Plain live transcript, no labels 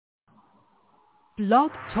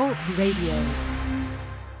Blog Talk Radio.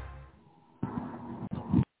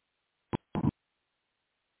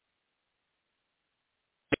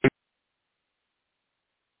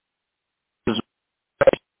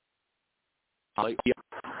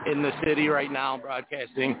 In the city right now,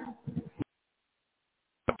 broadcasting.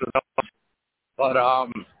 But I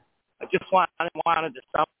just wanted to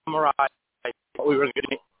summarize what we were going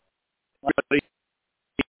to.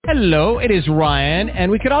 Hello, it is Ryan,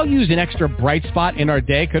 and we could all use an extra bright spot in our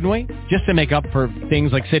day, couldn't we? Just to make up for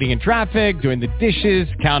things like sitting in traffic, doing the dishes,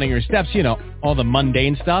 counting your steps, you know, all the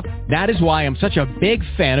mundane stuff. That is why I'm such a big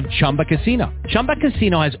fan of Chumba Casino. Chumba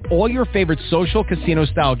Casino has all your favorite social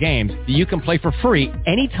casino-style games that you can play for free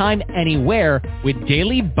anytime, anywhere with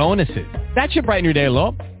daily bonuses. That should brighten your day a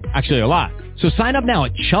little. Actually, a lot. So sign up now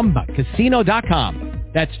at ChumbaCasino.com.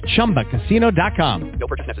 That's ChumbaCasino.com. No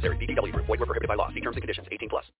purchase necessary. VGW Group. Void where prohibited by law. See terms and conditions. 18+.